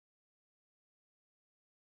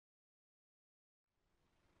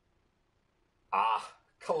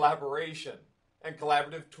Collaboration and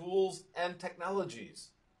collaborative tools and technologies.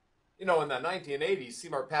 You know, in the 1980s,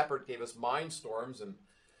 Seymour Papert gave us Mindstorms, and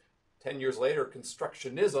 10 years later,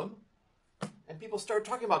 Constructionism, and people started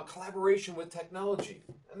talking about collaboration with technology.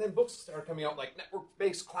 And then books started coming out like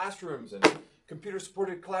Network-Based Classrooms and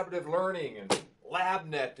Computer-Supported Collaborative Learning and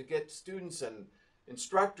LabNet to get students and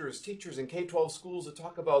instructors, teachers in K-12 schools to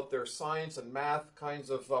talk about their science and math kinds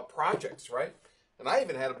of projects, right? And I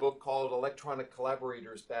even had a book called Electronic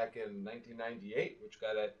Collaborators back in 1998, which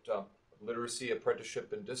got at literacy,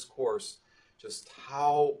 apprenticeship, and discourse, just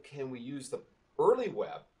how can we use the early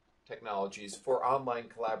web technologies for online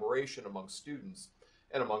collaboration among students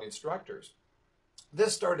and among instructors.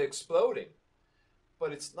 This started exploding,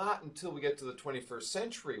 but it's not until we get to the 21st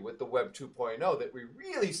century with the Web 2.0 that we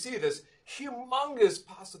really see this humongous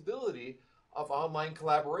possibility of online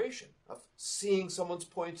collaboration, of seeing someone's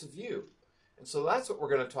points of view. And so that's what we're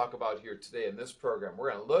going to talk about here today in this program.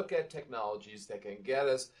 We're going to look at technologies that can get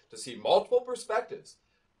us to see multiple perspectives,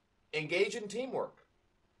 engage in teamwork,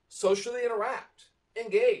 socially interact,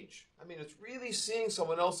 engage. I mean, it's really seeing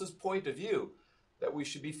someone else's point of view that we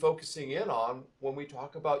should be focusing in on when we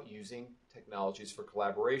talk about using technologies for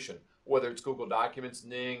collaboration, whether it's Google Documents,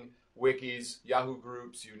 Ning, wikis, Yahoo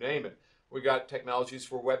groups, you name it. We got technologies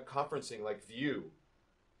for web conferencing like View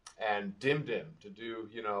and DimDim to do,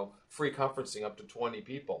 free conferencing up to 20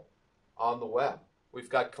 people on the web. We've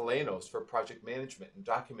got Kalenos for project management and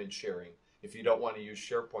document sharing if you don't want to use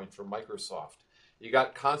SharePoint from Microsoft. You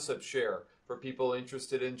got Concept Share for people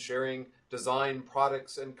interested in sharing design,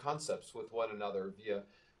 products, and concepts with one another via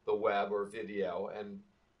the web or video and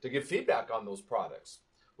to give feedback on those products.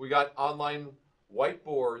 We got online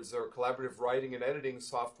whiteboards or collaborative writing and editing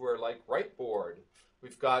software like Writeboard.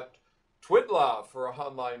 We've got Twidla for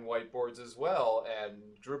online whiteboards as well, and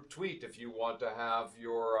Droop Tweet if you want to have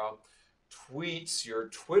your tweets, your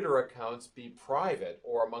Twitter accounts be private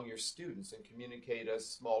or among your students and communicate as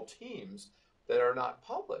small teams that are not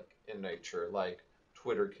public in nature like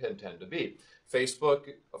Twitter can tend to be. Facebook,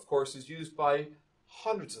 of course, is used by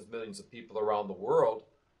hundreds of millions of people around the world,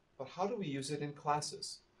 but how do we use it in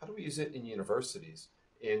classes? How do we use it in universities,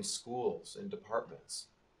 in schools, in departments?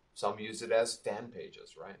 Some use it as fan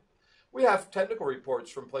pages, right? We have technical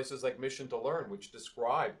reports from places like Mission to Learn, which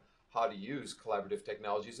describe how to use collaborative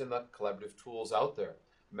technologies and the collaborative tools out there.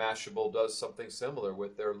 Mashable does something similar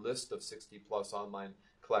with their list of 60+ online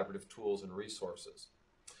collaborative tools and resources.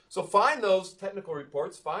 So find those technical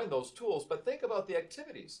reports, find those tools, but think about the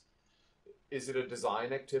activities. Is it a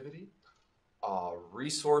design activity? A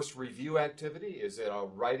resource review activity? Is it a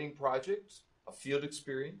writing project, a field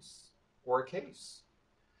experience, or a case?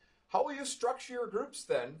 How will you structure your groups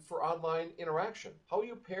then for online interaction? How will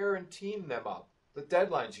you pair and team them up? The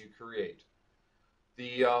deadlines you create,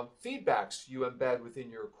 the feedbacks you embed within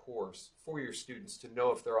your course for your students to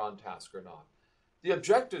know if they're on task or not, the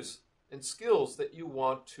objectives and skills that you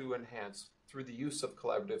want to enhance through the use of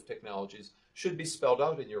collaborative technologies should be spelled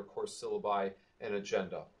out in your course syllabi and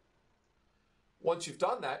agenda. Once you've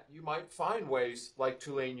done that, you might find ways like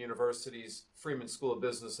Tulane University's Freeman School of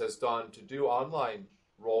Business has done to do online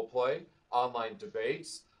role play, online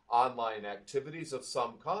debates, online activities of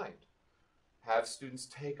some kind. Have students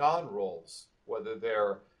take on roles, whether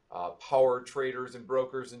they're power traders and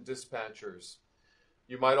brokers and dispatchers.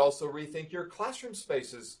 You might also rethink your classroom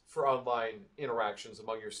spaces for online interactions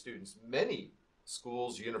among your students. Many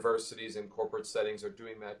schools, universities, and corporate settings are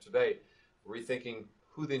doing that today, rethinking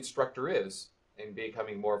who the instructor is and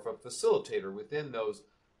becoming more of a facilitator within those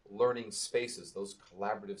learning spaces, those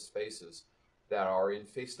collaborative spaces that are in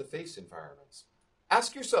face-to-face environments.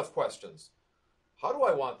 Ask yourself questions. How do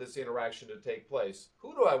I want this interaction to take place?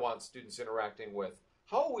 Who do I want students interacting with?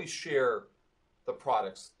 How will we share the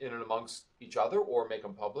products in and amongst each other or make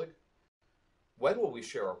them public? When will we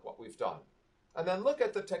share what we've done? And then look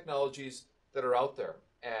at the technologies that are out there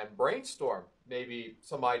and brainstorm maybe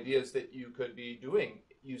some ideas that you could be doing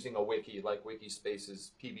using a wiki like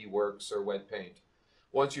Wikispaces, PBWorks, or WebPaint.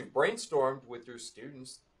 Once you've brainstormed with your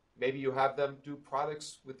students, maybe you have them do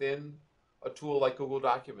products within a tool like Google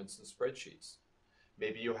Documents and spreadsheets.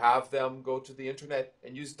 Maybe you have them go to the internet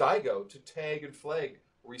and use Digo to tag and flag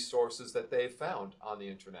resources that they've found on the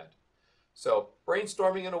internet. So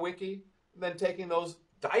brainstorming in a wiki, and then taking those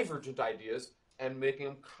divergent ideas and making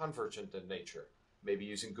them convergent in nature. Maybe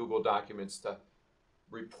using Google Documents to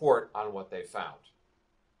report on what they found.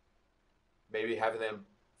 Maybe having them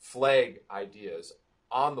flag ideas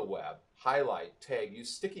on the web, highlight, tag, use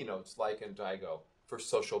sticky notes like in Digo for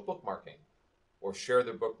social bookmarking, or share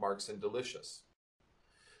their bookmarks in Delicious.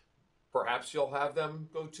 Perhaps you'll have them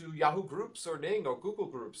go to Yahoo Groups or Ning or Google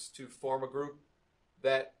Groups to form a group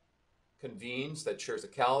that convenes, that shares a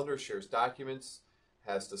calendar, shares documents,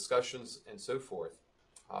 has discussions, and so forth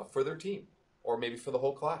for their team, or maybe for the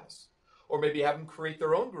whole class. Or maybe have them create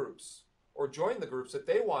their own groups or join the groups that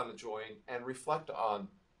they want to join and reflect on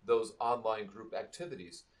those online group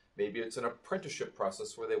activities. Maybe it's an apprenticeship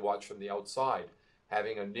process where they watch from the outside,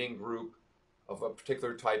 having a Ning group of a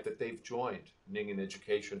particular type that they've joined, Ning in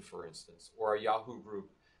education, for instance, or a Yahoo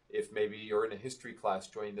group. If maybe you're in a history class,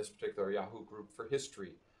 join this particular Yahoo group for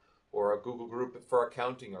history, or a Google group for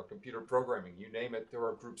accounting or computer programming. You name it, there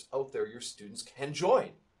are groups out there your students can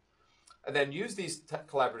join. And then use these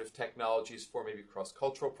collaborative technologies for maybe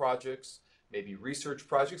cross-cultural projects, maybe research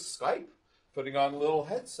projects, Skype, putting on a little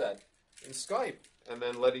headset in Skype, and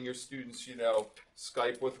then letting your students,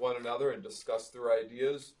 Skype with one another and discuss their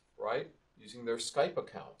ideas, right? Using their Skype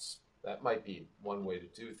accounts. That might be one way to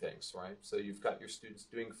do things, right? So you've got your students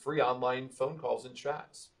doing free online phone calls and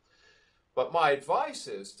chats. But my advice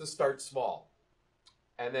is to start small,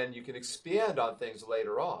 and then you can expand on things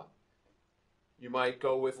later on. You might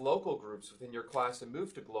go with local groups within your class and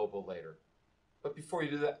move to global later. But before you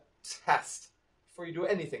do that, test. Before you do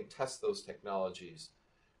anything, test those technologies.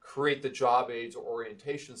 Create the job aids or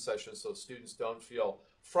orientation sessions so students don't feel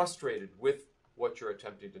frustrated with what you're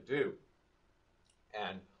attempting to do.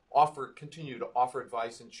 And continue to offer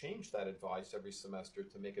advice and change that advice every semester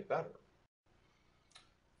to make it better.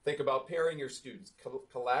 Think about pairing your students.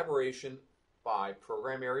 Collaboration by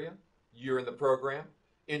program area, year in the program,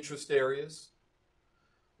 interest areas.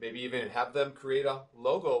 Maybe even have them create a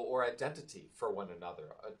logo or identity for one another,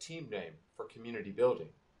 a team name for community building.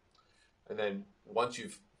 And then once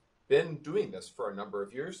you've been doing this for a number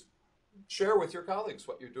of years, share with your colleagues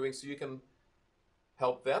what you're doing so you can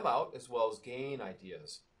help them out as well as gain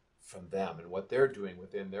ideas from them and what they're doing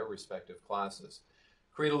within their respective classes.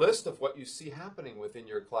 Create a list of what you see happening within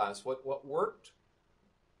your class, what worked,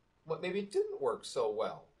 what maybe didn't work so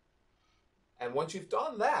well. And once you've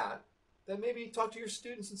done that, then maybe talk to your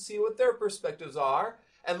students and see what their perspectives are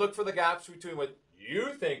and look for the gaps between what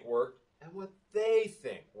you think worked and what they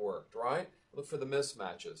think worked, right? Look for the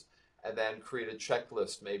mismatches and then create a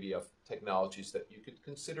checklist maybe of technologies that you could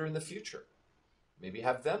consider in the future. Maybe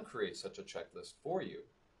have them create such a checklist for you.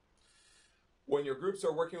 When your groups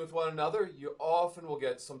are working with one another, you often will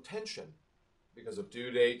get some tension because of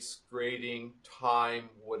due dates, grading, time,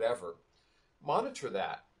 whatever. Monitor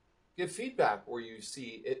that. Give feedback where you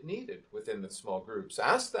see it needed within the small groups.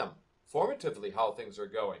 Ask them formatively how things are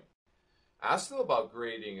going. Ask them about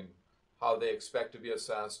grading and how they expect to be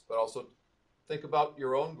assessed, but also think about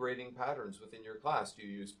your own grading patterns within your class. Do you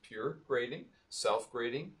use peer grading,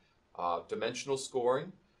 self-grading, dimensional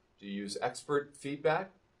scoring? Do you use expert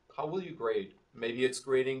feedback? How will you grade? Maybe it's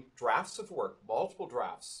grading drafts of work, multiple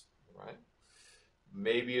drafts, right?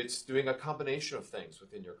 Maybe it's doing a combination of things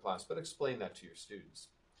within your class, but explain that to your students.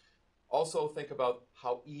 Also think about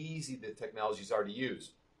how easy the technologies are to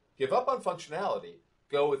use. Give up on functionality,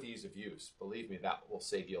 go with ease of use. Believe me, that will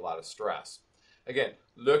save you a lot of stress. Again,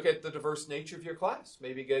 look at the diverse nature of your class.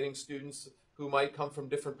 Maybe getting students who might come from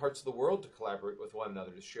different parts of the world to collaborate with one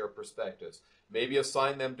another, to share perspectives. Maybe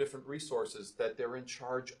assign them different resources that they're in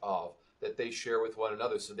charge of, that they share with one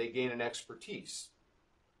another, so they gain an expertise.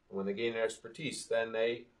 And when they gain an expertise, then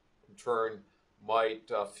they, in turn,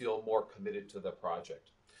 might feel more committed to the project.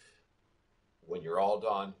 When you're all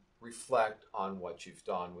done, reflect on what you've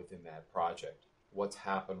done within that project, what's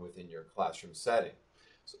happened within your classroom setting.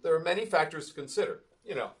 So there are many factors to consider.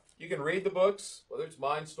 You can read the books, whether it's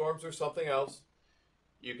Mindstorms or something else.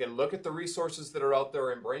 You can look at the resources that are out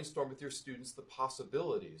there and brainstorm with your students the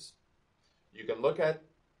possibilities. You can look at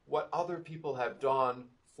what other people have done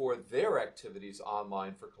for their activities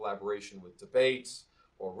online for collaboration with debates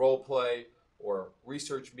or role play or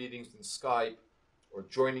research meetings in Skype or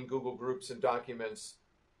joining Google groups and documents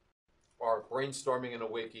or brainstorming in a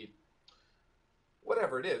wiki.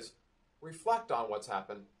 Whatever it is, reflect on what's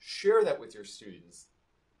happened, share that with your students.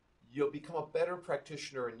 You'll become a better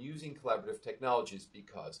practitioner in using collaborative technologies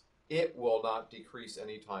because it will not decrease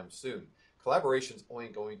anytime soon. Collaboration is only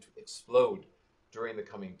going to explode during the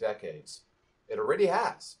coming decades. It already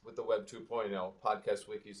has with the Web 2.0, podcast,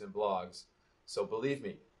 wikis, and blogs. So believe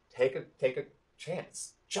me, take a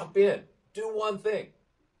chance. Jump in. Do one thing.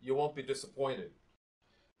 You won't be disappointed.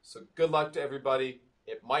 So good luck to everybody.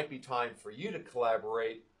 It might be time for you to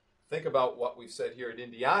collaborate. Think about what we've said here at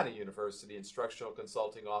Indiana University Instructional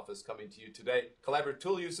Consulting Office coming to you today. Collaborative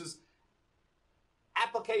tool uses,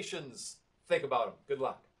 applications. Think about them. Good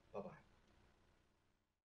luck.